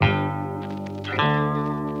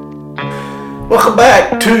Welcome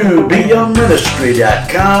back to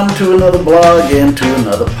BeYoungMinistry.com, to another blog and to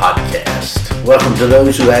another podcast. Welcome to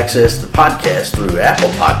those who access the podcast through Apple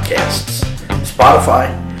Podcasts, Spotify,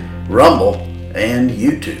 Rumble, and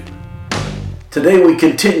YouTube. Today we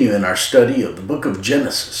continue in our study of the book of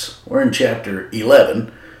Genesis. We're in chapter 11.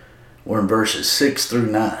 We're in verses 6 through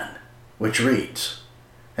 9, which reads,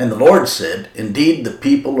 "And the Lord said, Indeed the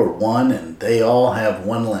people are one, and they all have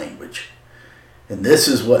one language. And this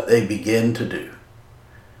is what they begin to do.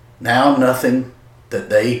 Now nothing that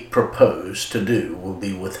they propose to do will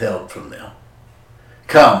be withheld from them.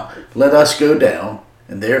 Come, let us go down,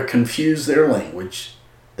 and there confuse their language,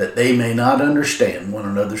 that they may not understand one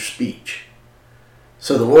another's speech.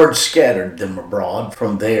 So the Lord scattered them abroad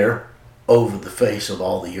from there over the face of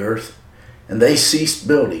all the earth, and they ceased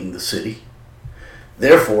building the city.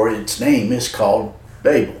 Therefore its name is called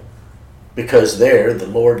Babel, because there the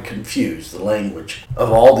Lord confused the language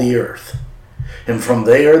of all the earth. And from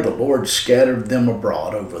there the Lord scattered them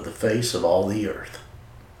abroad over the face of all the earth."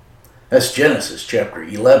 That's Genesis chapter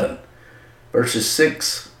 11, verses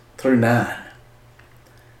 6 through 9.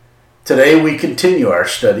 Today we continue our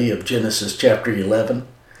study of Genesis chapter 11.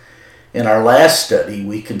 In our last study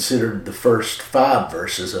we considered the first 5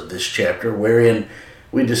 verses of this chapter, wherein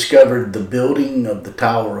we discovered the building of the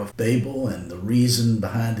Tower of Babel and the reason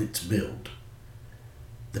behind its build.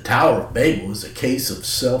 The Tower of Babel is a case of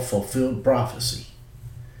self-fulfilled prophecy.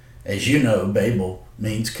 As you know, Babel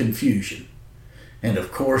means confusion. And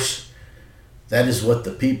of course, that is what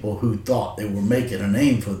the people who thought they were making a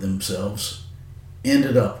name for themselves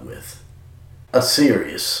ended up with: a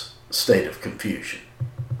serious state of confusion.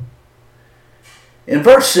 In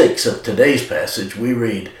verse 6 of today's passage we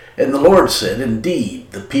read, "And the Lord said,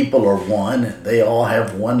 Indeed, the people are one, and they all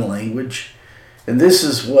have one language, and this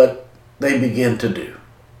is what they begin to do.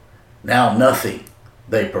 Now nothing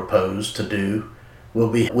they propose to do will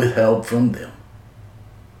be withheld from them."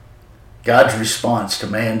 God's response to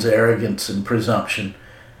man's arrogance and presumption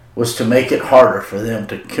was to make it harder for them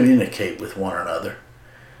to communicate with one another,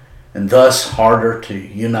 and thus harder to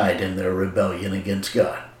unite in their rebellion against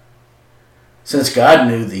God. Since God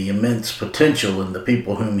knew the immense potential in the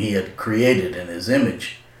people whom he had created in his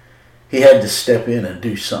image, he had to step in and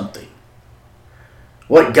do something.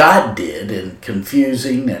 What God did in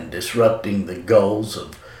confusing and disrupting the goals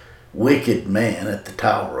of wicked man at the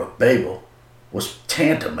Tower of Babel was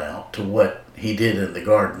tantamount to what he did in the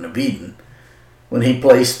Garden of Eden when he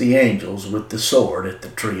placed the angels with the sword at the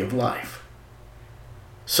tree of life.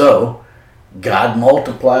 So, God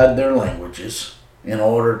multiplied their languages in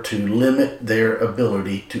order to limit their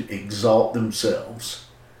ability to exalt themselves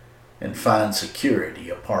and find security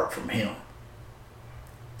apart from him.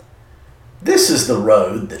 This is the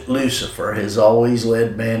road that Lucifer has always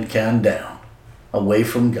led mankind down, away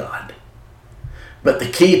from God. But the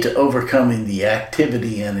key to overcoming the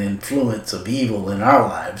activity and influence of evil in our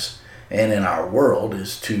lives and in our world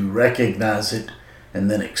is to recognize it and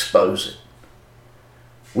then expose it.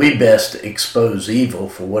 We best expose evil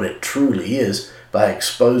for what it truly is by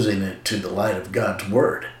exposing it to the light of God's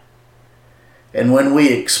Word. And when we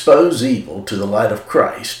expose evil to the light of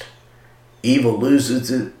Christ, evil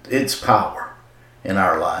loses its power in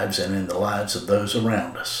our lives and in the lives of those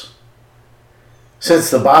around us. Since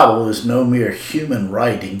the Bible is no mere human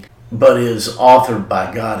writing, but is authored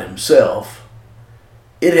by God himself,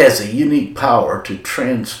 it has a unique power to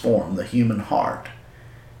transform the human heart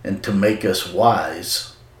and to make us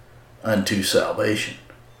wise unto salvation.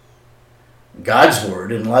 God's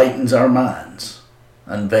Word enlightens our minds,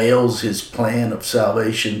 unveils his plan of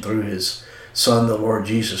salvation through his Son, the Lord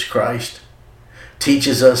Jesus Christ,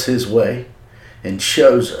 teaches us his way, and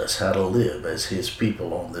shows us how to live as his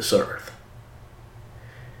people on this earth.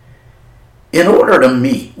 In order to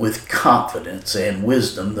meet with confidence and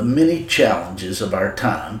wisdom the many challenges of our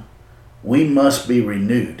time, we must be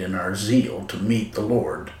renewed in our zeal to meet the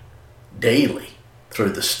Lord daily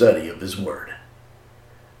through the study of his Word.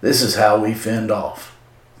 This is how we fend off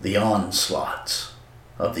the onslaughts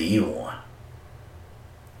of the evil one.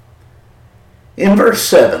 In verse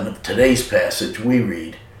 7 of today's passage we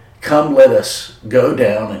read, "Come, let us go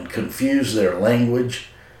down and confuse their language,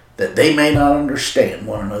 that they may not understand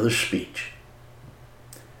one another's speech."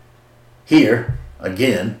 Here,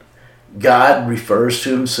 again, God refers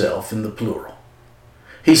to himself in the plural.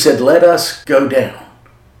 He said, "Let us go down."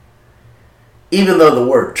 Even though the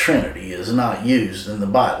word Trinity is not used in the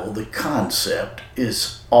Bible, the concept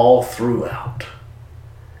is all throughout.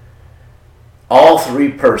 All three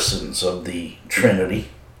persons of the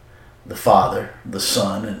Trinity, the Father, the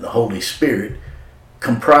Son, and the Holy Spirit,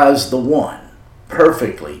 comprise the one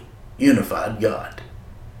perfectly unified God.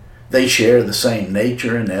 They share the same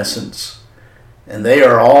nature and essence, and they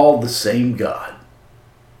are all the same God.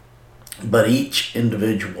 But each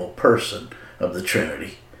individual person of the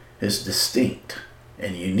Trinity is distinct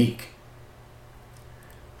and unique.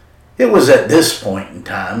 It was at this point in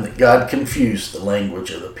time that God confused the language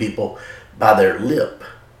of the people by their lip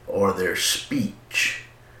or their speech,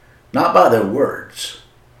 not by their words.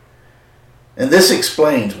 And this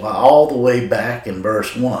explains why all the way back in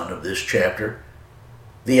verse 1 of this chapter,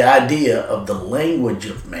 the idea of the language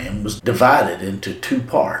of man was divided into two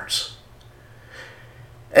parts.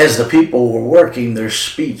 As the people were working, their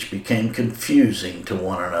speech became confusing to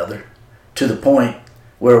one another, to the point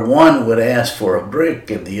where one would ask for a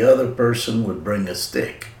brick and the other person would bring a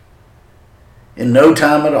stick. In no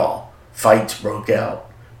time at all, fights broke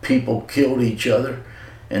out, people killed each other,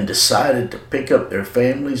 and decided to pick up their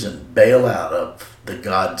families and bail out of the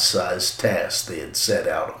God-sized task they had set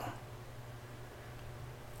out on.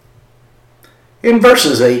 In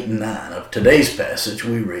verses 8 and 9 of today's passage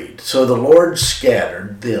we read, "So the Lord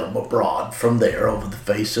scattered them abroad from there over the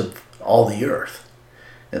face of all the earth,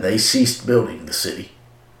 and they ceased building the city.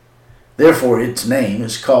 Therefore its name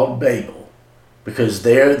is called Babel, because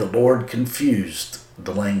there the Lord confused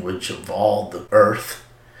the language of all the earth,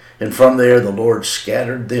 and from there the Lord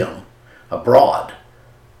scattered them abroad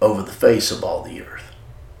over the face of all the earth."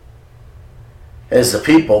 As the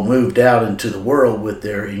people moved out into the world with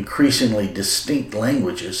their increasingly distinct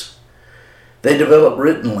languages, they developed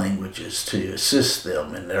written languages to assist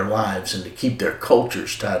them in their lives and to keep their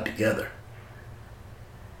cultures tied together.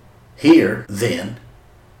 Here, then,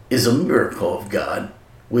 is a miracle of God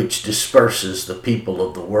which disperses the people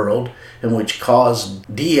of the world and which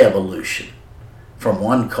caused de-evolution from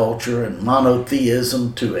one culture and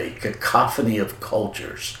monotheism to a cacophony of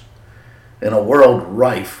cultures in a world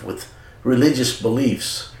rife with religious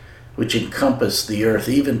beliefs which encompass the earth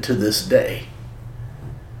even to this day.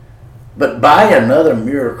 But by another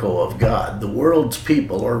miracle of God, the world's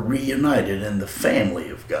people are reunited in the family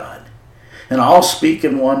of God, and all speak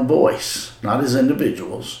in one voice, not as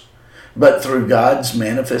individuals, but through God's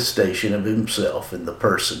manifestation of himself in the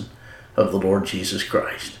person of the Lord Jesus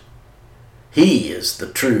Christ. He is the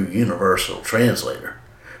true universal translator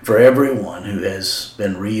for everyone who has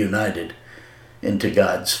been reunited into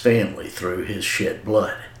God's family through his shed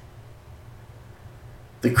blood.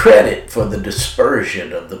 The credit for the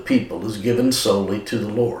dispersion of the people is given solely to the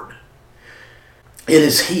Lord. It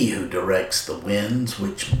is he who directs the winds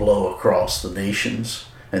which blow across the nations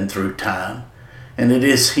and through time, and it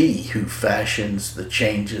is he who fashions the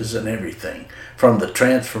changes in everything, from the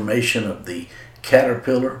transformation of the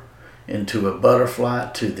caterpillar into a butterfly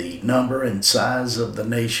to the number and size of the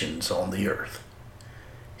nations on the earth.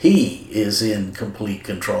 He is in complete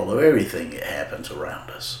control of everything that happens around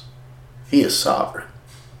us. He is sovereign.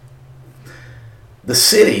 The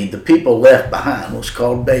city the people left behind was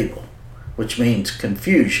called Babel, which means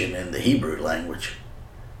confusion in the Hebrew language.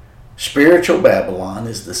 Spiritual Babylon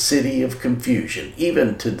is the city of confusion,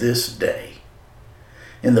 even to this day.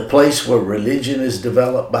 In the place where religion is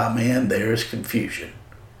developed by man, there is confusion.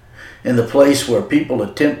 In the place where people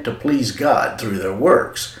attempt to please God through their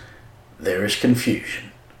works, there is confusion.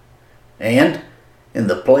 And in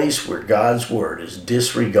the place where God's word is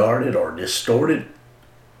disregarded or distorted,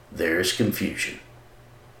 there is confusion.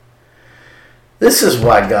 This is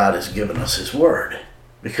why God has given us his word,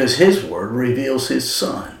 because his word reveals his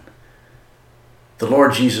Son, the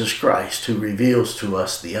Lord Jesus Christ, who reveals to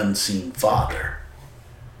us the unseen Father.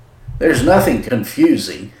 There's nothing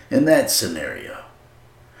confusing in that scenario.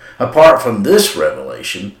 Apart from this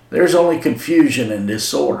revelation, there's only confusion and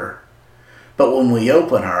disorder. But when we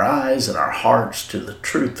open our eyes and our hearts to the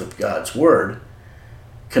truth of God's word,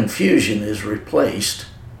 confusion is replaced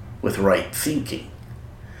with right thinking.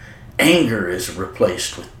 Anger is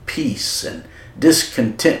replaced with peace, and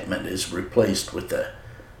discontentment is replaced with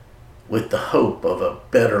the hope of a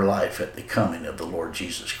better life at the coming of the Lord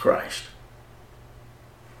Jesus Christ.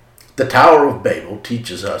 The Tower of Babel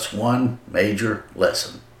teaches us one major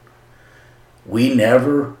lesson. We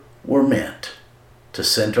never were meant to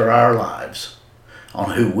center our lives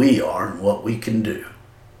on who we are and what we can do,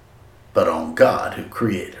 but on God who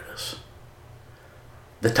created us.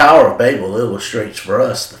 The Tower of Babel illustrates for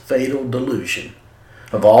us the fatal delusion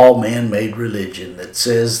of all man-made religion that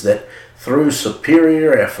says that through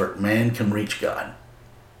superior effort man can reach God.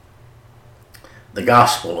 The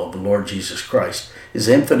gospel of the Lord Jesus Christ is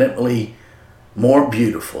infinitely more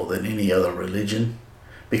beautiful than any other religion,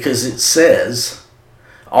 because it says,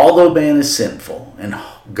 although man is sinful and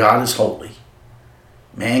God is holy,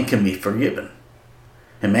 man can be forgiven,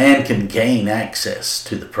 and man can gain access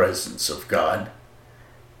to the presence of God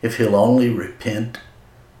if he'll only repent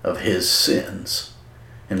of his sins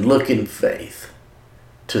and look in faith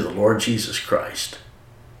to the Lord Jesus Christ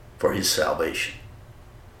for his salvation.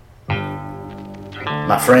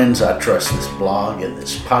 My friends, I trust this blog and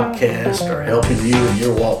this podcast are helping you in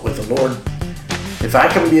your walk with the Lord. If I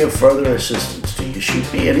can be of further assistance to you,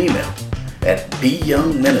 shoot me an email at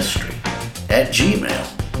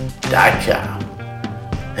beyoungministry@gmail.com.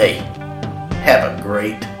 Hey, have a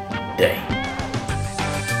great day.